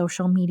just a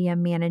social media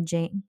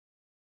managing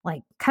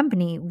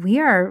company. We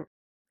are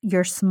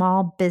your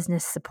small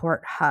business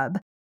support hub.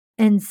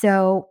 And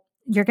so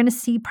you're going to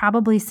see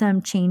probably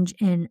some change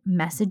in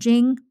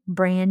messaging,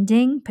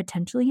 branding,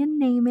 potentially in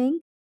naming,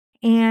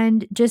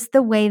 and just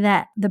the way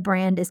that the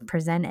brand is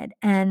presented.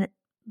 And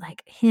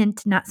like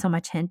hint, not so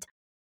much hint,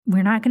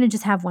 we're not going to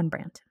just have one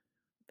brand.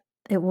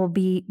 It will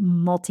be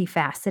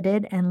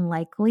multifaceted and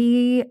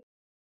likely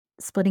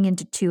splitting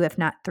into 2, if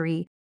not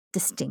 3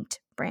 distinct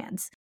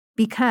brands,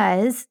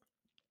 because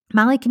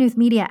Molly Knuth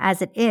Media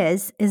as it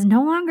is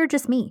no longer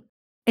just me.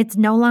 It's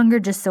no longer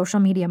just social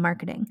media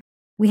marketing.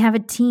 We have a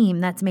team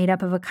that's made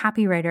up of a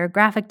copywriter, a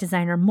graphic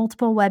designer,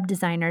 multiple web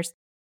designers,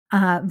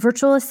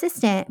 virtual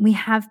assistant. We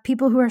have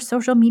people who are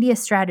social media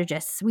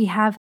strategists. We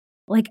have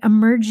like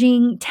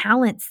emerging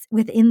talents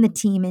within the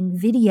team in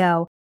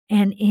video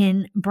and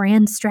in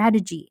brand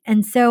strategy.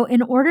 And so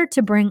in order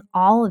to bring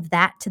all of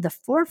that to the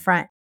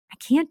forefront, I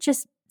can't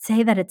just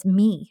say that it's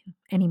me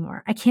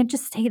anymore. I can't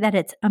just say that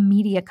it's a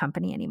media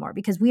company anymore,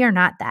 because we are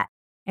not that.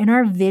 And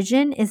our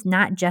vision is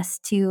not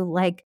just to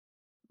like,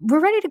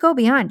 we're ready to go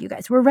beyond, you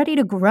guys. We're ready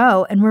to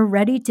grow and we're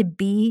ready to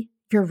be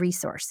your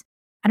resource.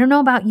 I don't know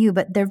about you,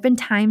 but there have been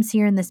times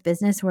here in this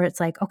business where it's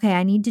like, okay,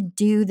 I need to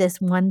do this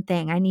one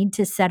thing. I need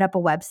to set up a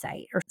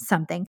website or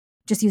something,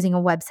 just using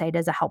a website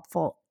as a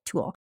helpful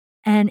tool.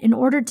 And in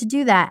order to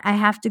do that, I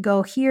have to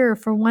go here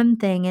for one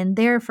thing and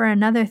there for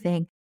another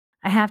thing.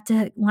 I have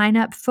to line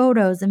up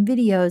photos and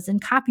videos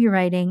and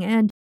copywriting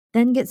and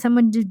then get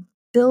someone to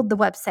build the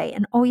website.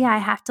 And oh yeah, I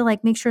have to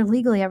like make sure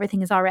legally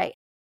everything is all right.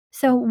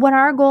 So what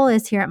our goal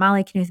is here at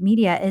Molly Knuth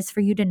Media is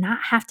for you to not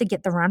have to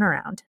get the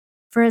runaround.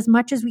 For as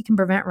much as we can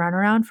prevent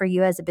runaround for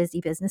you as a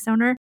busy business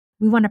owner,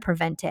 we want to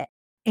prevent it.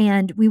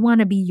 And we want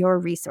to be your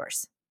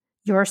resource,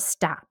 your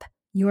stop,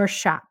 your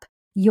shop,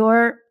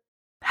 your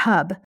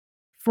hub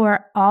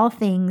for all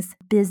things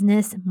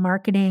business,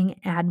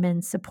 marketing,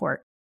 admin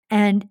support.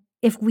 And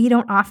if we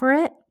don't offer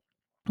it,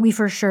 we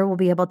for sure will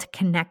be able to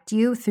connect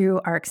you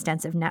through our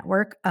extensive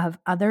network of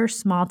other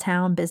small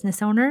town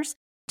business owners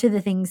to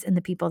the things and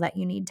the people that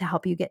you need to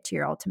help you get to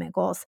your ultimate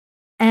goals.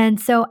 And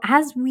so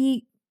as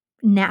we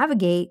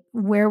navigate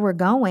where we're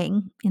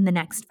going in the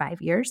next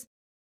 5 years,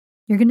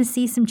 you're going to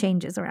see some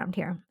changes around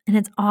here, and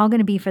it's all going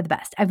to be for the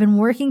best. I've been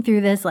working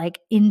through this like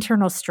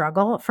internal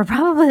struggle for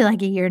probably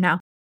like a year now,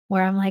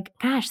 where I'm like,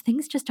 gosh,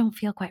 things just don't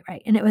feel quite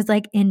right. And it was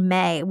like in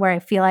May where I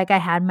feel like I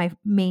had my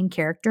main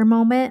character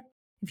moment.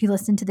 If you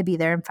listen to the Be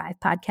There in 5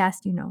 podcast,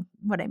 you know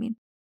what I mean.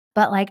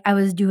 But like I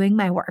was doing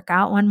my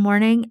workout one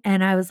morning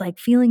and I was like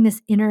feeling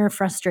this inner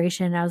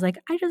frustration. I was like,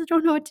 I just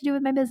don't know what to do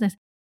with my business.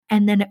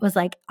 And then it was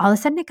like, all of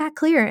a sudden it got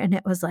clear and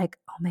it was like,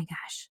 oh my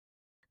gosh,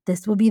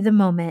 this will be the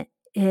moment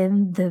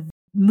in the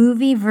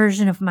movie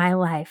version of my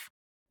life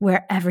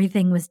where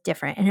everything was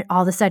different. And it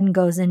all of a sudden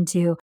goes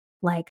into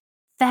like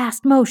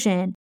fast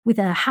motion with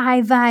a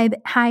high vibe,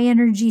 high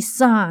energy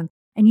song.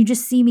 And you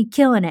just see me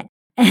killing it.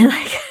 And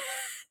like,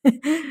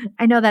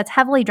 I know that's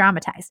heavily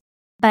dramatized.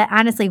 But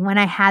honestly, when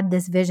I had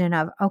this vision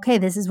of, okay,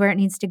 this is where it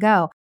needs to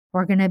go,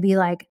 we're going to be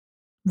like,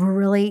 we're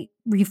really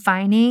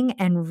refining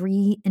and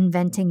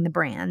reinventing the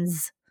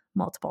brands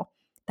multiple.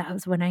 That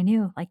was when I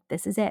knew, like,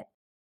 this is it.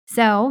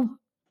 So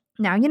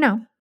now you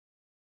know.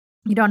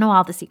 You don't know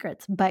all the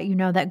secrets, but you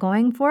know that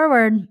going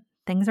forward,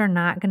 things are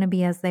not going to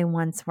be as they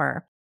once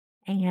were.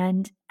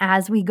 And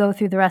as we go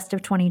through the rest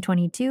of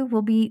 2022,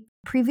 we'll be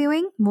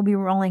previewing, we'll be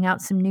rolling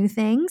out some new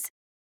things.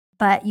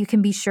 But you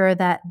can be sure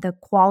that the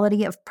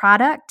quality of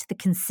product, the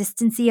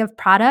consistency of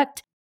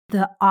product,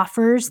 the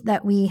offers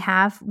that we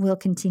have will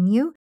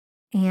continue.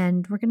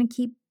 And we're going to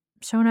keep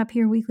showing up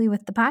here weekly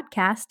with the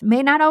podcast.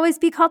 May not always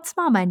be called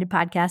Small Minded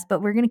Podcast,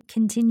 but we're going to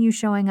continue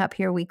showing up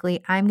here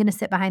weekly. I'm going to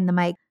sit behind the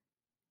mic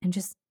and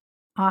just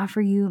offer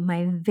you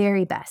my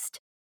very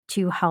best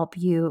to help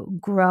you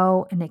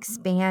grow and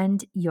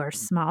expand your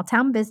small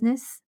town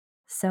business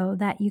so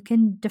that you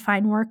can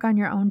define work on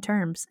your own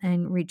terms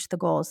and reach the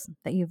goals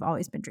that you've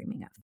always been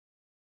dreaming of.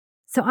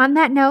 So on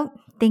that note,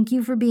 thank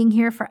you for being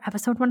here for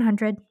episode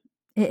 100.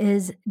 It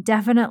is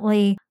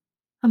definitely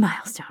a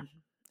milestone,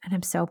 and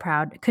I'm so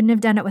proud. I couldn't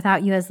have done it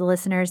without you as the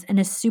listeners, and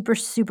a super,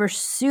 super,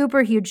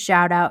 super huge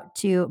shout out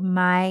to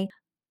my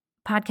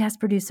podcast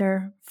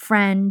producer,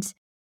 friend,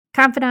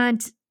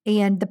 confidant,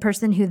 and the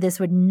person who this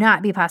would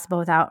not be possible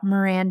without,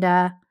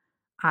 Miranda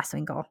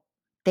Oswinkel.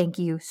 Thank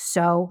you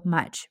so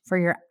much for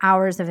your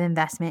hours of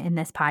investment in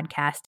this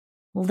podcast.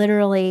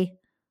 Literally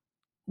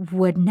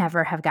would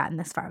never have gotten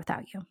this far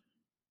without you.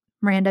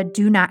 Miranda,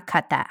 do not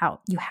cut that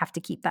out. You have to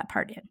keep that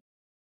part in.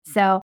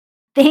 So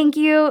thank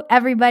you,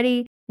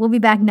 everybody. We'll be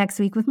back next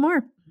week with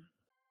more.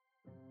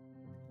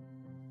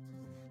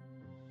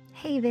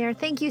 Hey there,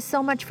 thank you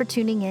so much for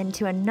tuning in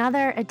to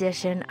another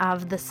edition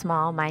of the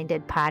Small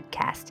Minded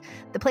Podcast,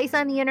 the place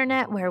on the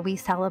internet where we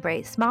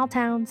celebrate small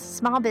towns,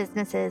 small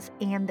businesses,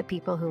 and the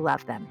people who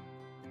love them.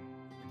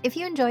 If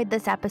you enjoyed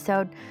this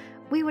episode,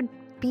 we would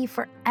be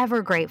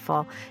forever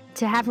grateful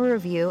to have a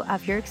review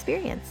of your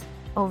experience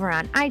over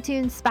on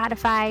iTunes,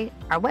 Spotify,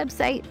 our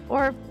website,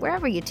 or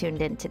wherever you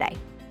tuned in today.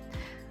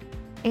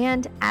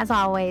 And as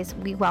always,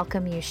 we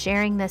welcome you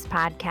sharing this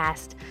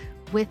podcast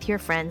with your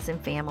friends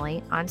and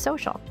family on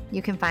social.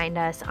 You can find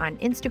us on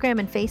Instagram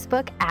and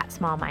Facebook at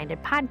Small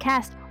Minded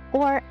Podcast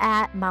or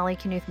at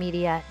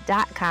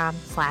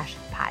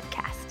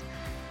mollyknuthmedia.com/podcast.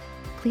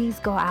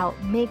 Please go out,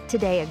 make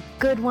today a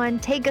good one,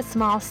 take a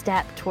small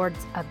step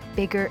towards a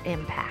bigger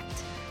impact.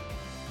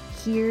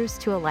 Here's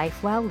to a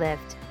life well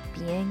lived,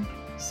 being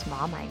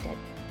small-minded.